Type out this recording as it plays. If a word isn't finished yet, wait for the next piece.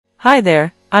Hi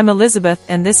there, I'm Elizabeth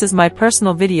and this is my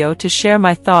personal video to share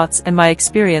my thoughts and my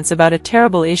experience about a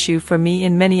terrible issue for me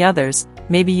and many others,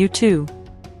 maybe you too.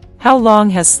 How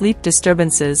long has sleep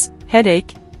disturbances,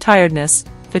 headache, tiredness,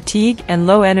 fatigue and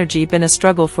low energy been a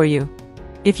struggle for you?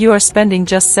 If you are spending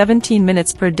just 17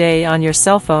 minutes per day on your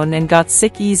cell phone and got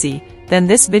sick easy, then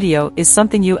this video is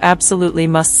something you absolutely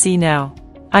must see now.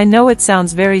 I know it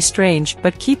sounds very strange,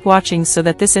 but keep watching so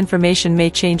that this information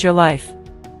may change your life.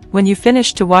 When you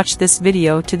finish to watch this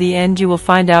video to the end, you will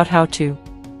find out how to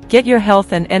get your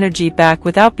health and energy back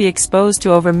without being exposed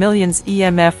to over millions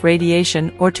EMF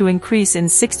radiation or to increase in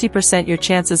 60% your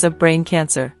chances of brain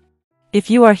cancer. If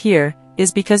you are here,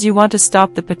 is because you want to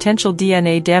stop the potential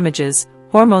DNA damages,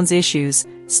 hormones issues,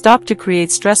 stop to create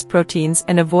stress proteins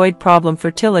and avoid problem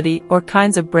fertility or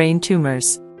kinds of brain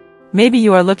tumors. Maybe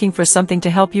you are looking for something to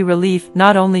help you relieve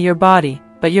not only your body,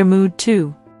 but your mood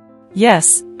too.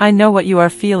 Yes, I know what you are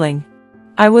feeling.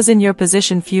 I was in your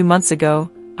position few months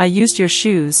ago, I used your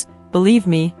shoes, believe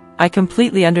me, I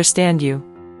completely understand you.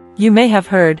 You may have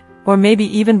heard, or maybe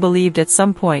even believed at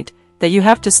some point, that you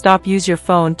have to stop use your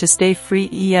phone to stay free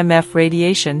EMF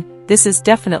radiation. This is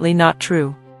definitely not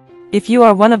true. If you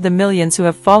are one of the millions who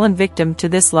have fallen victim to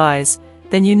this lies,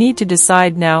 then you need to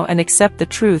decide now and accept the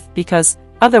truth, because,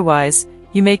 otherwise,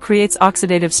 you may create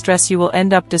oxidative stress. You will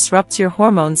end up disrupts your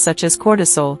hormones such as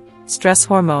cortisol, stress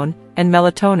hormone, and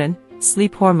melatonin,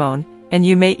 sleep hormone, and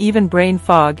you may even brain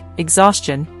fog,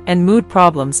 exhaustion, and mood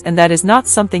problems, and that is not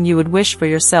something you would wish for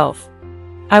yourself.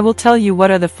 I will tell you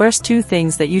what are the first two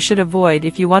things that you should avoid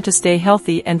if you want to stay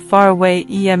healthy and far away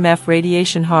EMF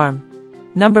radiation harm.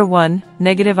 Number 1,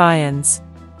 negative ions.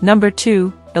 Number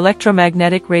 2,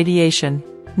 electromagnetic radiation.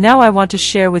 Now I want to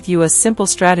share with you a simple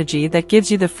strategy that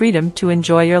gives you the freedom to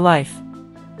enjoy your life.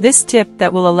 This tip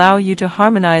that will allow you to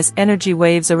harmonize energy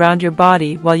waves around your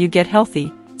body while you get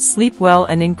healthy, sleep well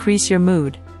and increase your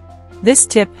mood. This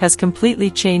tip has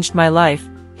completely changed my life.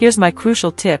 Here's my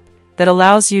crucial tip that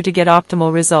allows you to get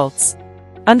optimal results.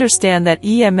 Understand that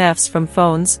EMFs from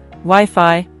phones,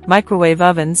 Wi-Fi, microwave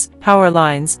ovens, power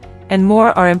lines, and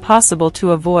more are impossible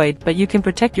to avoid, but you can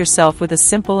protect yourself with a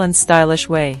simple and stylish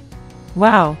way.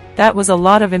 Wow, that was a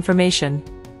lot of information.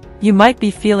 You might be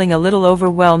feeling a little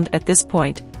overwhelmed at this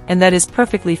point, and that is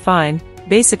perfectly fine.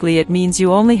 Basically it means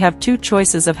you only have two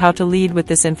choices of how to lead with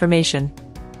this information.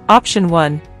 Option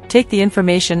 1, take the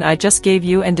information I just gave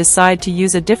you and decide to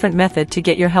use a different method to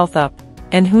get your health up.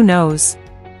 And who knows?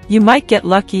 You might get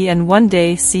lucky and one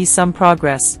day see some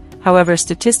progress. However,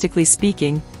 statistically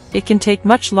speaking, it can take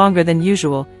much longer than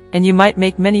usual, and you might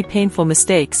make many painful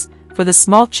mistakes, for the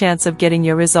small chance of getting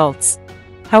your results.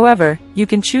 However, you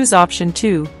can choose option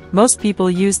 2. Most people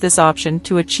use this option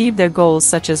to achieve their goals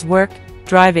such as work,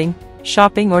 driving,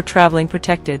 shopping or traveling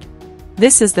protected.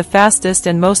 This is the fastest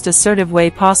and most assertive way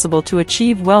possible to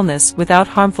achieve wellness without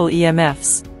harmful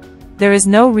EMFs. There is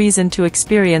no reason to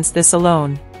experience this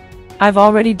alone. I've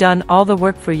already done all the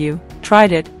work for you,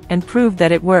 tried it, and proved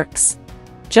that it works.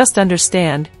 Just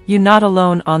understand, you're not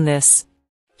alone on this.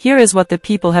 Here is what the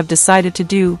people have decided to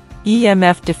do: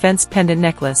 EMF Defense Pendant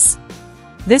Necklace.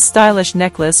 This stylish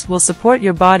necklace will support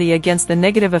your body against the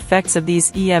negative effects of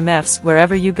these EMFs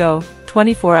wherever you go,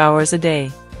 24 hours a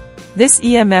day. This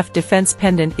EMF defense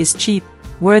pendant is cheap,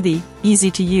 worthy, easy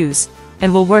to use,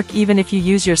 and will work even if you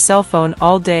use your cell phone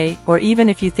all day or even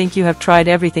if you think you have tried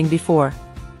everything before.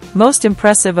 Most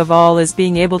impressive of all is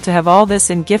being able to have all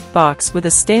this in gift box with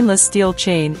a stainless steel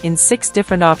chain in 6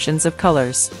 different options of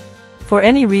colors. For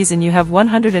any reason you have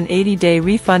 180-day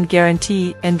refund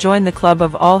guarantee and join the club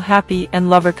of all happy and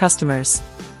lover customers.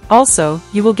 Also,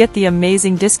 you will get the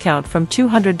amazing discount from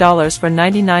 $200 for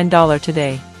 $99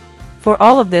 today. For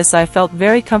all of this I felt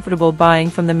very comfortable buying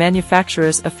from the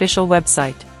manufacturer's official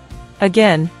website.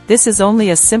 Again, this is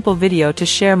only a simple video to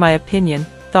share my opinion,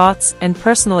 thoughts and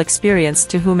personal experience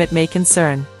to whom it may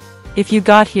concern. If you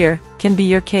got here, can be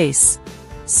your case.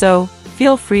 So,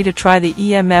 feel free to try the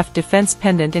EMF Defense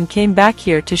Pendant and came back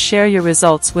here to share your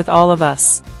results with all of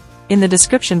us. In the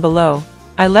description below,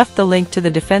 I left the link to the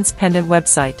Defense Pendant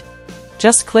website.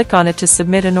 Just click on it to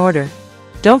submit an order.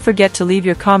 Don't forget to leave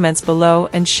your comments below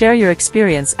and share your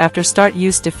experience after start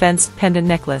use Defense Pendant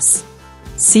Necklace.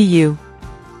 See you.